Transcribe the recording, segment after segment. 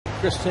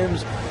Chris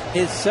SIMMS,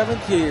 his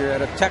 7th year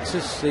out of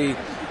Texas, the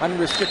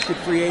unrestricted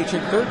free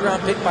agent,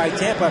 3rd-round pick by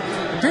Tampa.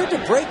 Appeared to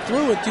break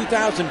through in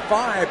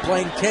 2005,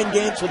 playing 10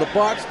 games for the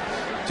Bucs,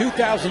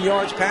 2,000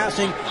 yards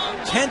passing,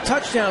 10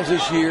 touchdowns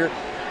this year.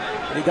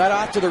 And he got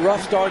off to the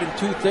rough start in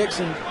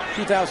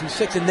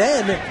 2006, and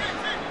then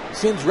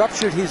SIMMS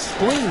ruptured his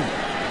spleen.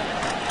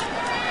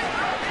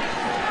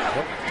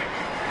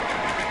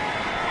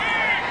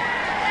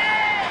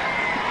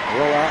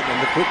 Roll out and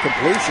the quick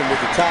completion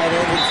with the tight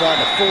end inside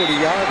the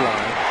 40-yard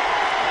line.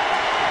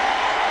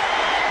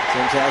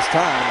 SIMMS has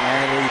time,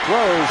 and he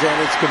throws, and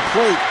it's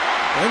complete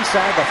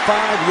inside the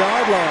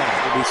 5-yard line.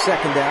 It'll be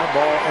 2nd down,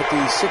 ball at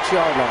the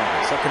 6-yard line.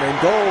 2nd and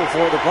goal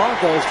for the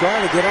Broncos,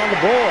 trying to get on the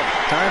board.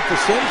 Time for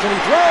SIMMS, and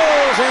he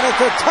throws, and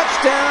it's a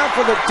touchdown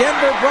for the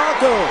Denver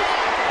Broncos.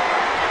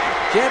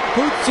 Jet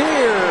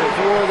Poutier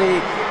for the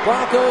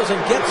Broncos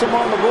and gets them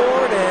on the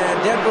board, and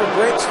Denver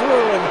breaks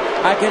through, and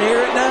I can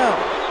hear it now.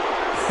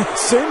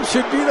 SIMMS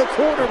should be the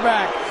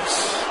quarterback.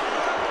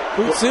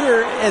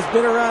 Poutier has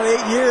been around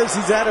 8 years.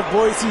 He's out of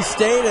Boise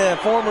State, a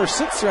former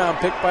 6th-round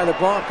pick by the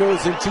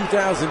Broncos in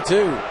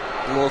 2002.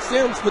 Well,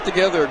 SIMMS put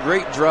together a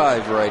great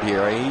drive right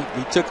here.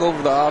 He took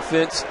over the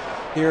offense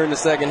here in the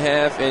second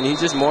half, and he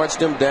just marched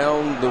them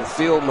down the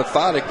field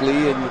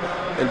methodically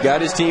and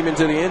got his team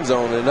into the end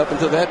zone. And up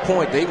until that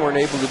point, they weren't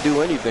able to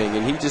do anything,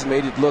 and he just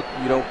made it look,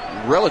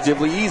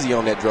 relatively easy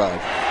on that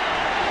drive.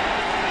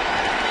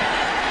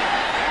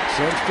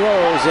 SIMMS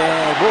throws,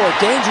 and boy,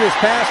 dangerous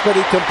pass, but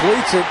he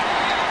completes it.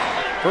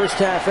 First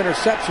half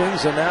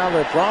interceptions, and now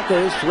the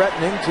Broncos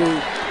threatening to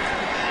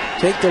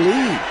take the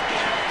lead.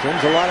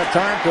 SIMMS a lot of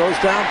time, throws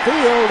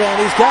downfield, and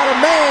he's got a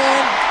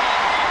man.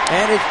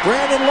 And it's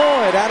Brandon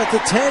Lloyd out at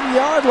the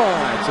 10-yard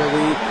line. So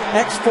the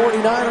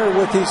ex-49er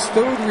with his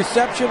 3rd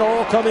reception,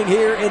 all coming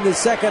here in the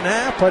second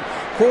half. But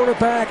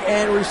quarterback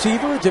and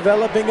receiver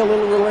developing a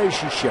little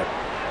relationship.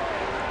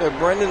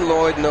 Brandon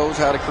Lloyd knows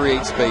how to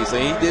create space,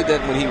 and he did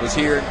that when he was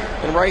here.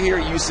 And right here,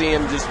 you see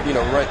him just, he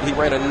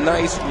ran a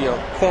nice,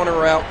 corner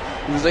route.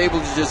 He was able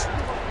to just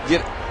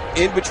get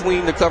in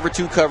between the cover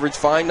 2 coverage,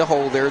 find the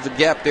hole. There's a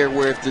gap there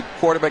where if the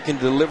quarterback can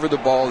deliver the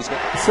ball.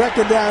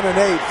 2nd down and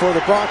 8 for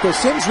the Broncos.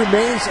 SIMMS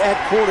remains at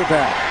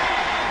quarterback.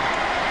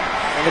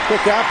 And the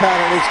quick out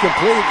pattern is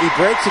complete. He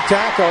breaks a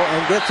tackle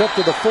and gets up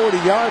to the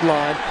 40-yard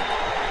line.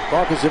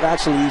 Broncos have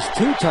actually used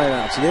 2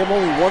 timeouts, so they have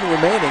only 1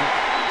 remaining.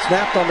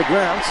 Snapped on the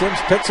ground.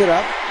 SIMMS picks it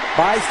up,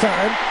 buys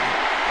time.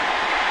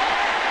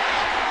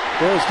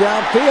 Goes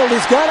downfield.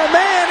 He's got a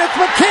man. It's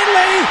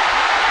McKinley.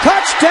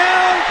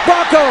 Touchdown,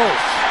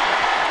 Broncos.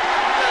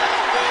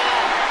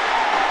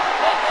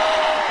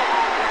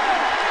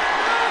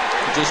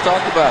 Just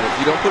talked about it. If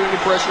you don't put any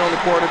pressure on the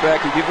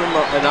quarterback, you give him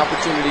an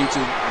opportunity to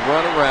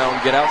run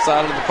around, get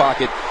outside of the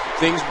pocket,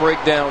 things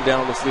break down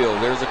the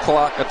field. There's a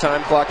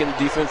time clock in the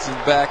defensive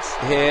back's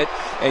head,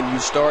 and you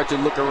start to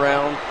look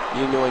around,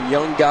 and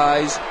young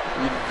guys,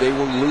 they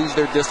will lose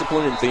their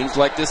discipline, and things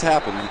like this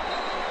happen.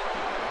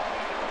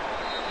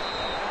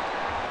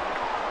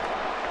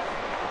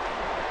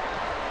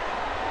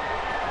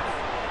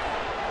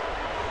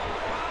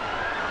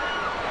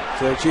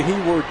 So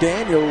Jahir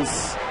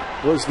Daniels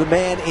was the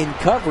man in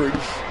coverage,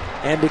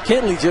 and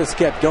McKinley just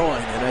kept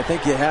going. And I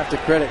think you have to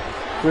credit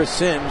Chris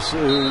SIMMS,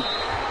 who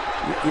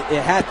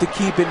it had to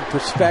keep in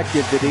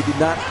perspective that he did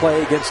not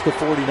play against the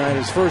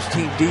 49ers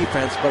first-team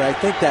defense, but I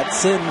think that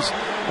SIMMS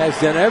has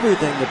done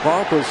everything the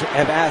Broncos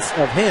have asked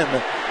of him,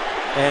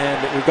 and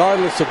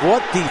regardless of what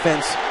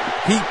defense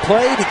he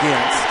played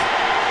against,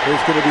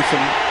 there's going to be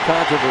some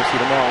controversy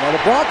tomorrow. Now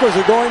the Broncos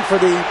are going for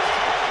the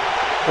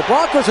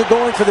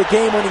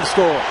game-winning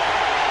score.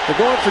 They're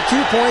going for 2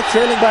 points,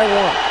 trailing by 1.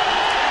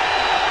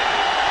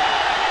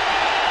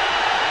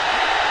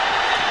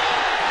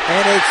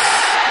 And it's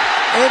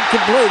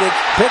incomplete.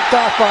 It's picked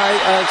off by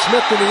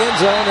Smith in the end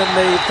zone, and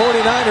the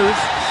 49ers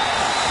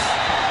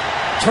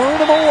turn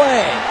them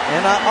away.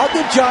 And I'll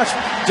give Josh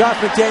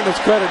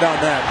McDaniels credit on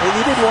that. He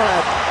didn't want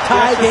a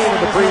tie game in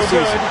the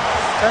preseason.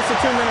 That's a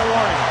 2-minute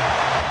warning.